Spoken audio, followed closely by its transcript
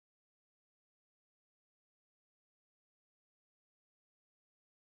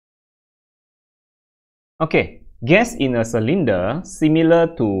Okay, gas in a cylinder similar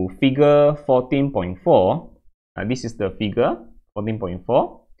to figure 14.4. This is the figure 14.4.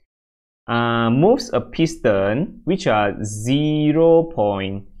 Moves a piston which are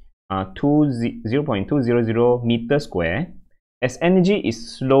 0.200 meter square as energy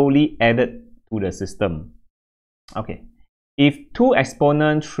is slowly added to the system. Okay, if 2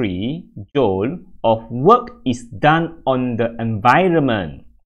 exponent 3 joule of work is done on the environment,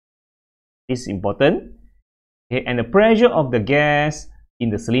 this is important. Okay, and the pressure of the gas in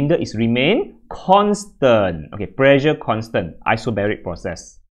the cylinder is remain constant. Okay, pressure constant, isobaric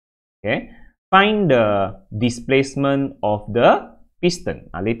process. Okay, find the displacement of the piston.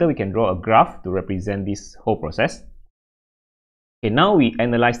 Later we can draw a graph to represent this whole process. Okay, now we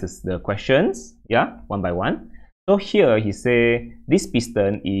analyze the questions, yeah, one by one. So here he say this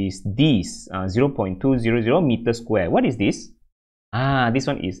piston is this 0.200 meter square. What is this? This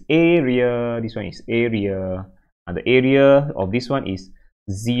one is area. This one is area. The area of this one is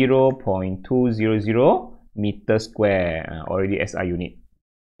 0.200 meter square. Already SI unit.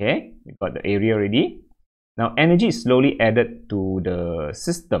 Okay, we got the area already. Now energy is slowly added to the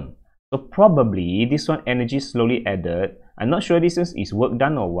system. So probably this one energy slowly added. I'm not sure this is work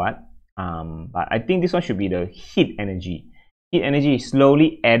done or what. But I think this one should be the heat energy. Heat energy is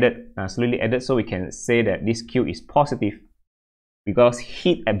slowly added. So we can say that this Q is positive because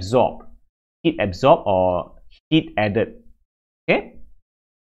heat absorbed or heat added. Okay.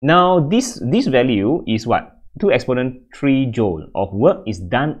 Now this value is what? 2 exponent 3 joule of work is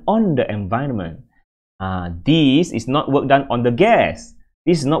done on the environment. This is not work done on the gas.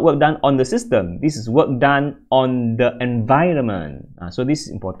 This is not work done on the system. This is work done on the environment. So this is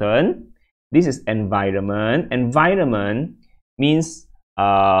important. This is environment. Environment means,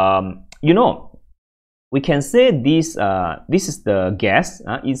 you know, we can say this. This is the gas.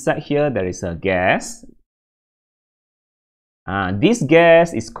 Inside here there is a gas. This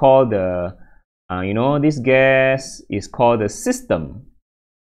gas is called the this gas is called the system.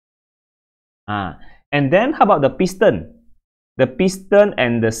 And then how about the piston? The piston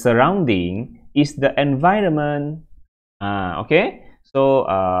and the surrounding is the environment. Okay, so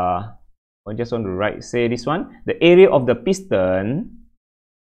I just want to say this one. The area of the piston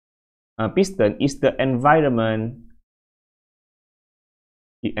is the environment.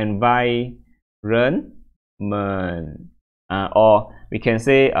 The environment. Or we can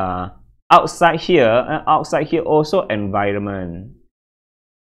say outside here also environment.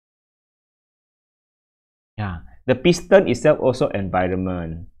 Yeah, the piston itself also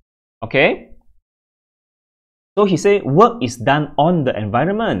environment. Okay, so he say work is done on the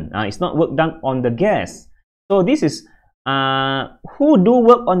environment. It's not work done on the gas. So this is who do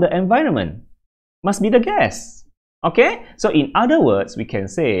work on the environment? Must be the gas. Okay, so in other words we can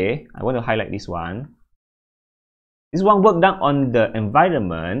say, I want to highlight this one. This one work done on the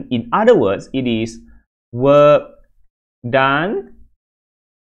environment. In other words, it is work done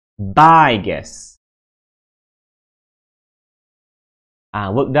by gas.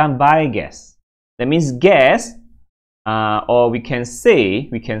 Work done by gas. That means gas, or we can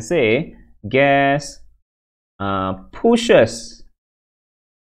say gas pushes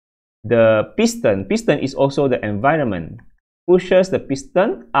the piston. Piston is also the environment. Pushes the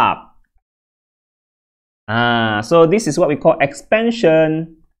piston up. So this is what we call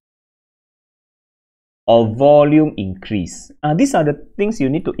expansion or volume increase. These are the things you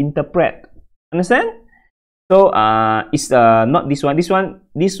need to interpret. Understand? So it's not this one.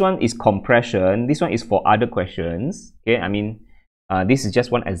 This one is compression. This one is for other questions. Okay, I mean this is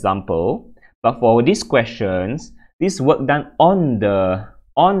just one example. But for these questions, this work done on the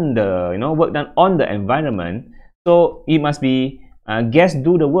work done on the environment. So it must be gas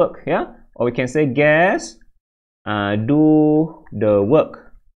do the work. Yeah, or we can say gas do the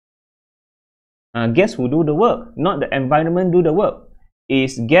work. Gas who do the work, not the environment do the work.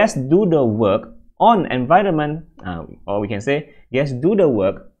 Is gas do the work on environment, or we can say gas do the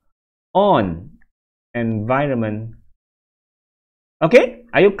work on environment. Okay,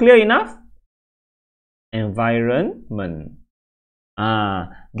 are you clear enough? Environment.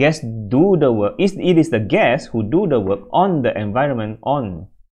 Gas do the work. It is the gas who do the work on the environment. On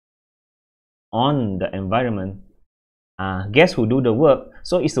the environment. Gas who do the work.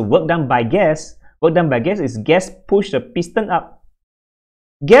 So it's the work done by gas. Work done by gas is gas push the piston up.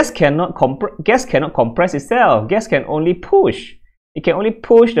 Gas cannot compress itself. Gas can only push. It can only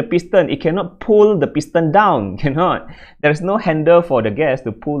push the piston. It cannot pull the piston down. Cannot. There is no handle for the gas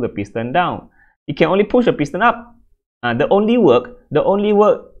to pull the piston down. It can only push the piston up. The only work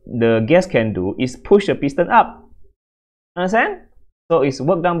the gas can do is push the piston up. Understand? So it's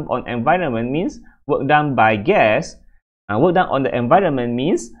work done on environment means work done by gas, work done on the environment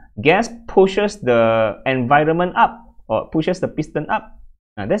means gas pushes the environment up or pushes the piston up.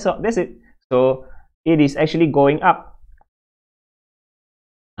 That's it. So it is actually going up.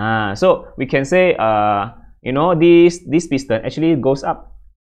 So we can say you know, this piston actually goes up.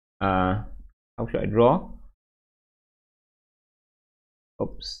 How should I draw?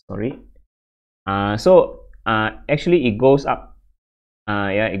 Oops, sorry. So actually it goes up.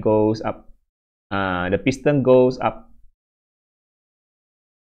 Yeah, it goes up. The piston goes up.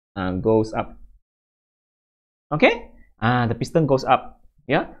 Goes up. Okay. The piston goes up.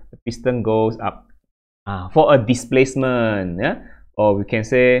 Yeah, the piston goes up. For a displacement. Yeah, or we can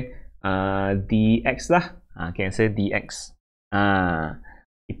say dx lah. Can say dx.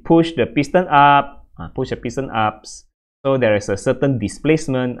 It push the piston up. Push the piston up. So there is a certain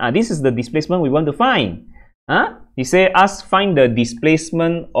displacement. This is the displacement we want to find. He say us find the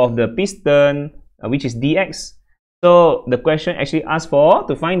displacement of the piston, which is dx. So the question actually asks for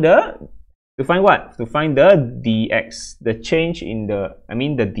to find what? To find the dx, the change in the,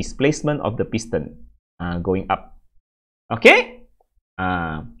 the displacement of the piston going up. Okay.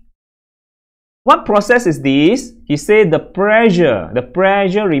 What process is this? He said the pressure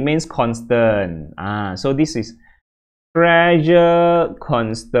remains constant. So this is pressure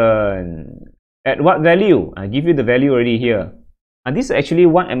constant. At what value? I give you the value already here. This is actually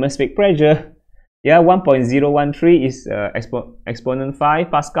 1 atmospheric pressure. Yeah, 1.013 is exponent 5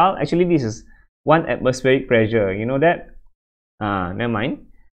 Pascal. Actually, this is 1 atmospheric pressure. You know that? Never mind.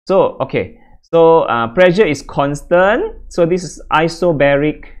 So, okay. So, pressure is constant. So, this is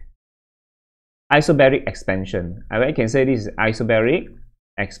isobaric expansion. I can say this is isobaric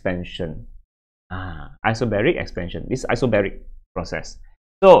expansion. Isobaric expansion. This is isobaric process.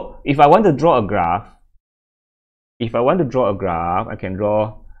 So, if I want to draw a graph, I can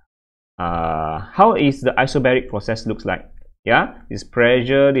draw how is the isobaric process looks like. Yeah, this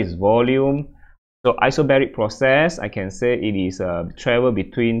pressure, this volume. So isobaric process, I can say it is travel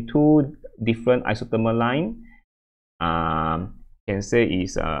between two different isothermal line. Can say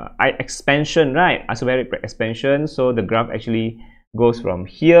is expansion, right? Isobaric expansion. So the graph actually goes from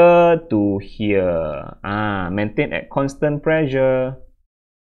here to here. Maintain at constant pressure.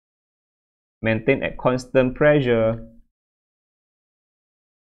 Maintain at constant pressure.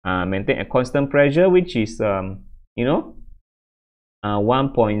 Maintain a constant pressure, which is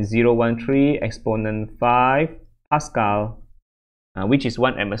 1.013 exponent 5 Pascal, which is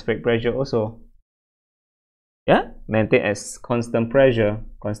 1 atmospheric pressure also. Yeah, maintain as constant pressure.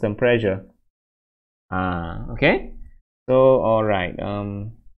 Okay. So all right. A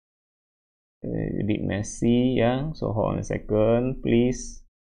bit messy. Yeah. So hold on a second, please.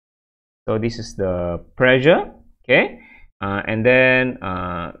 So this is the pressure. Okay. And then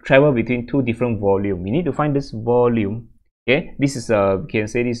travel between two different volume. We need to find this volume. Okay, this is we can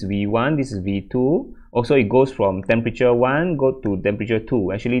say this V1, this is V2. Also, it goes from temperature 1 go to temperature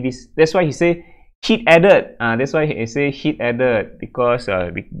 2. Actually, that's why he say heat added. That's why he say heat added, because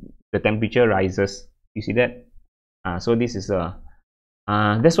the temperature rises. You see that? So this is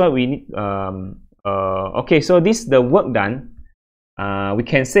that's why we need. Okay, so this is the work done. We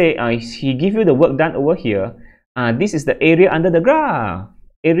can say he give you the work done over here. This is the area under the graph.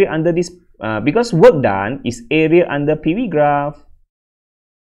 Area under this, because work done is area under PV graph.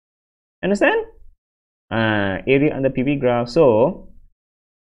 Understand? Area under PV graph. So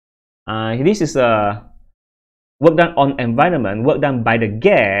this is work done on environment, work done by the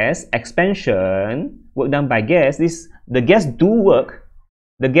gas expansion, work done by gas. The gas do work.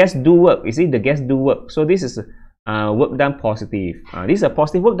 The gas do work. You see, the gas do work. So this is work done positive. This is a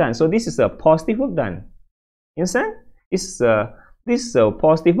positive work done. So this is a positive work done. You understand? This is a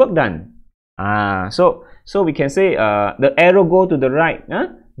positive work done. So we can say the arrow go to the right.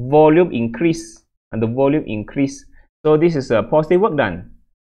 Volume increase, and the volume increase. So this is a positive work done.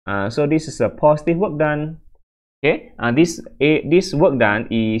 So this is a positive work done. Okay. This work done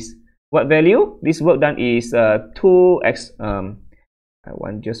is what value? This work done is 2x.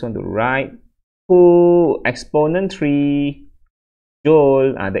 Just want to write 2 exponent 3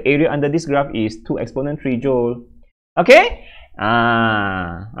 joule. The area under this graph is 2 exponent 3 joule. Okay.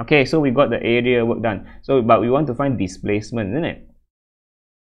 Okay, so we got the area work done. So but we want to find displacement, isn't it?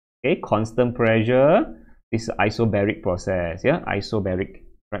 Okay, constant pressure. This is isobaric process. Yeah, isobaric.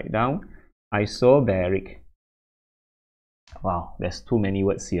 Write down isobaric. Wow, there's too many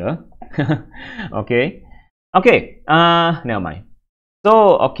words here. Okay. Never mind.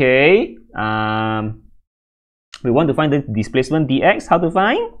 So okay, we want to find the displacement dx. How to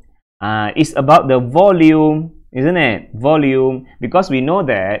find? It's about the volume, isn't it? Volume, because we know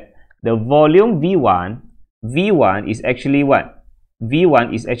that the volume V1 is actually what?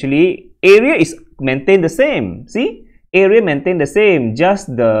 V1 is actually, area is maintained the same. See? Area maintained the same,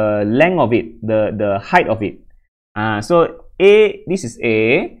 just the length of it, the height of it. So A, this is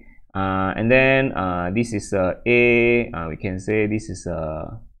A, and then this is A, we can say this is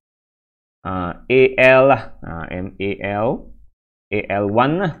AL,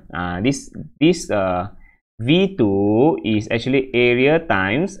 AL1. This V2 is actually area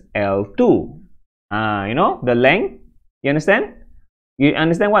times L2. You know, the length. You understand? You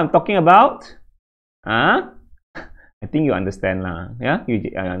understand what I'm talking about? I think you understand lah. Yeah,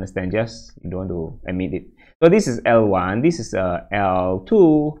 I understand. Just you don't want to admit it. So this is L1. This is L2.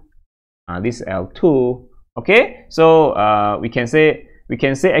 This is L2. Okay. So we can say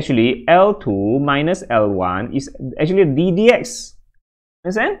actually L2 minus L1 is actually ddx.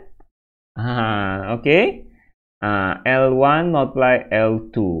 Understand? Okay. L1 multiply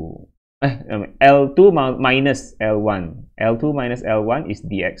L2. L2 minus L1. L2 minus L1 is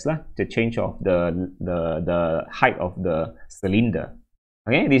dx lah. The change of the height of the cylinder.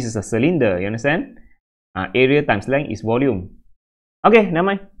 Okay, this is a cylinder. You understand? Area times length is volume. Okay,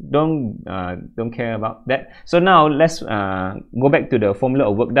 never mind. Don't care about that. So now let's go back to the formula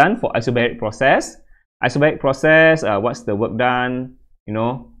of work done for isobaric process. Isobaric process. What's the work done? You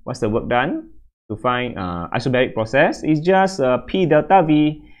know, what's the work done to find isobaric process? Is just P delta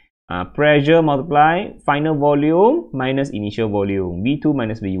V. Pressure multiply final volume minus initial volume, V2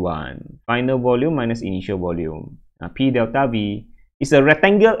 minus V1, final volume minus initial volume. P delta V is a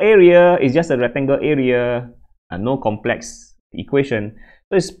rectangle area, it's just a rectangle area, no complex equation.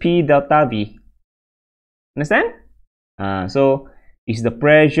 So it's P delta V. Understand? So it's the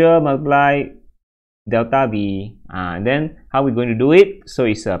pressure multiply delta V. And then how we're going to do it? So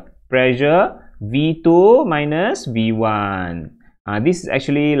it's a pressure V2 minus V1. This is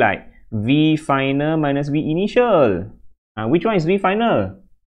actually like V final minus V initial. Which one is V final?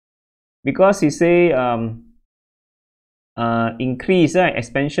 Because he say increase, right?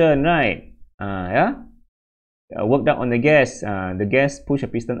 Expansion, right? Yeah. Work done on the gas. The gas push a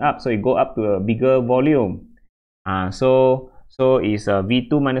piston up, so it go up to a bigger volume. So is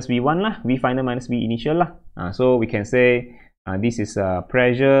V2 minus V1 lah. V final minus V initial lah. So we can say this is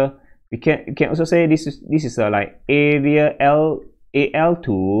pressure. We can also say this is like area AL2,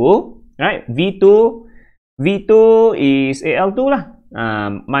 right? V2 is AL2 lah,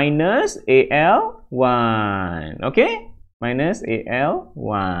 minus AL1, okay? Minus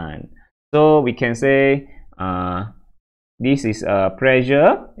AL1. So we can say this is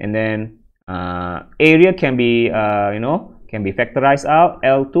pressure, and then area can be you know, can be factorized out.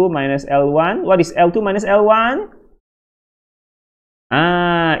 L2 minus L1. What is L2 minus L1?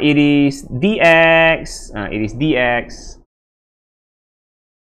 It is dx. It is dx.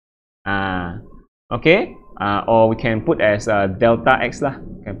 Okay. Or we can put as delta x lah.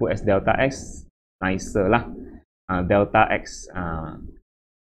 Can put as delta x. Nicer lah. Delta x.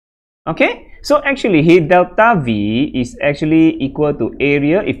 Okay. So actually here delta V is actually equal to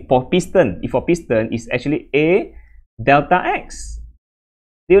area if for piston. If for piston is actually A delta x.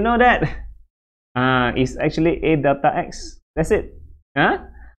 Do you know that? It's actually A delta x. That's it.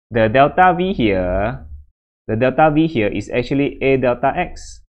 The delta V here, is actually A delta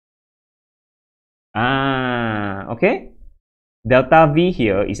x. Okay. Delta V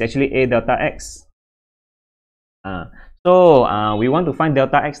here is actually A delta x. So we want to find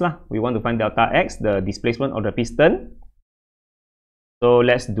delta x lah. We want to find delta x, the displacement of the piston. So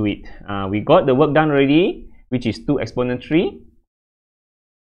let's do it. We got the work done already, which is 2 exponent 3.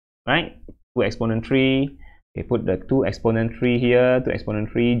 Right? 2 exponent 3. Okay, put the 2 exponent 3 here. 2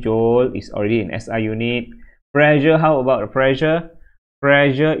 exponent 3 joule is already in SI unit. Pressure, how about the pressure?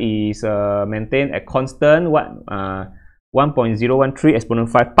 Pressure is maintained at constant 1.013 exponent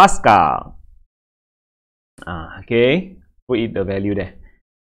 5 Pascal. Okay, put it the value there.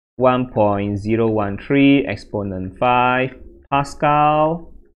 1.013 exponent 5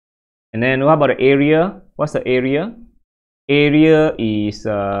 Pascal. And then what about the area? What's the area? Area is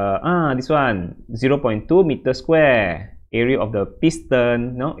this one, 0.2 meter square. Area of the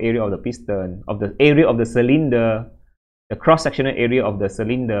piston, no, area of the piston, of the area of the cylinder, the cross-sectional area of the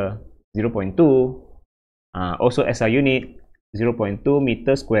cylinder, 0.2. Also SI unit, 0.2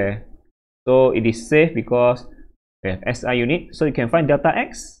 meter square. So it is safe because we have SI unit, so you can find delta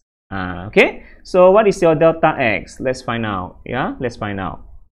x. Okay, so what is your delta x? Let's find out. Yeah, let's find out.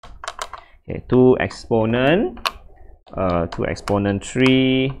 Okay, 2 exponent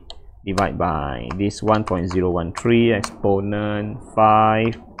 3 divided by this 1.013 exponent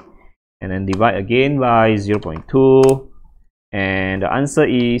 5, and then divide again by 0.2, and the answer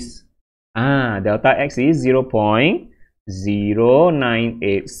is Delta X is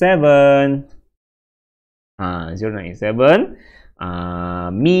 0.0987. 0987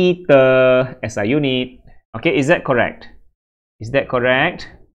 meter SI unit. Okay, is that correct? Is that correct?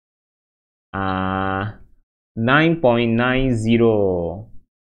 9.90.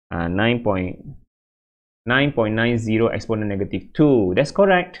 9.90 exponent negative 2. That's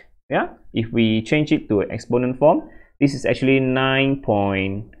correct. Yeah. If we change it to exponent form, this is actually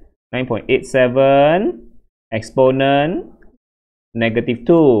 9.87 exponent negative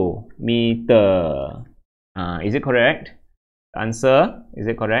 2 meter. Is it correct? The answer, is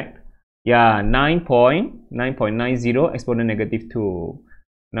it correct? Yeah, 9.90 exponent negative 2.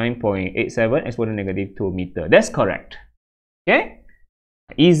 9.87 exponent negative 2 meter. That's correct. Okay?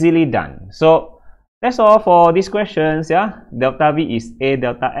 Easily done. So, that's all for these questions. Yeah, delta V is A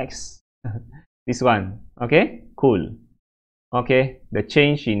delta X. This one. Okay, cool. Okay, the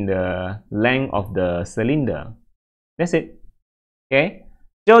change in the length of the cylinder. That's it. Okay,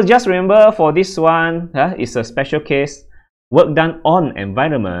 so just remember for this one, it's a special case. Work done on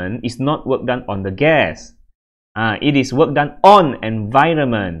environment is not work done on the gas. It is work done on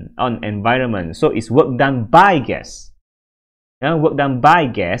environment. So it's work done by gas. Work done by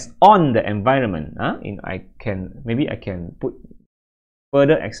gas on the environment. Maybe I can put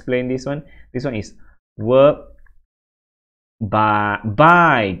further explain this one. This one is work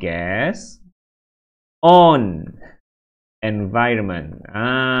by gas on environment.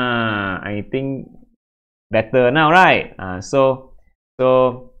 I think better now, right? So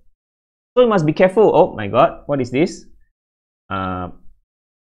you must be careful. Oh my God, what is this? What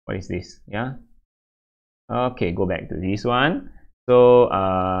is this? Yeah. Okay, go back to this one. So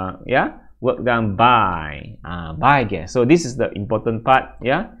yeah, work done by gas. So this is the important part.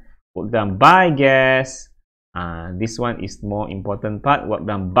 Yeah, work done by gas. This one is more important part. Work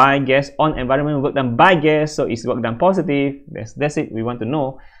done by gas on environment. Work done by gas. So it's work done positive. That's it. We want to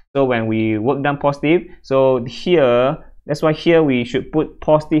know. So when we work done positive, so here, that's why here we should put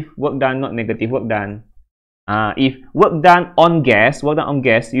positive work done, not negative work done. If work done on gas,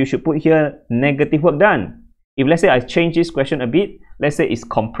 you should put here negative work done. If let's say I change this question a bit, let's say it's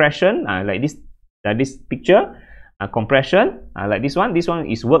compression, like this picture, compression, like this one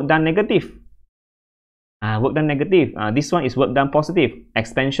is work done negative. Work done negative. This one is work done positive.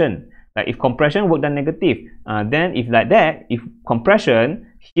 Expansion. Like if compression, work done negative. Then if like that, if compression,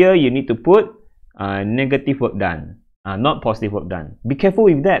 here you need to put negative work done, not positive work done. Be careful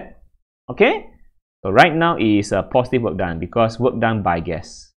with that. Okay. So right now is positive work done because work done by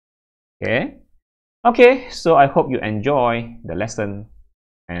gas. Okay. Okay. So I hope you enjoy the lesson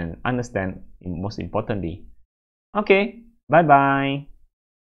and understand most importantly. Okay. Bye bye.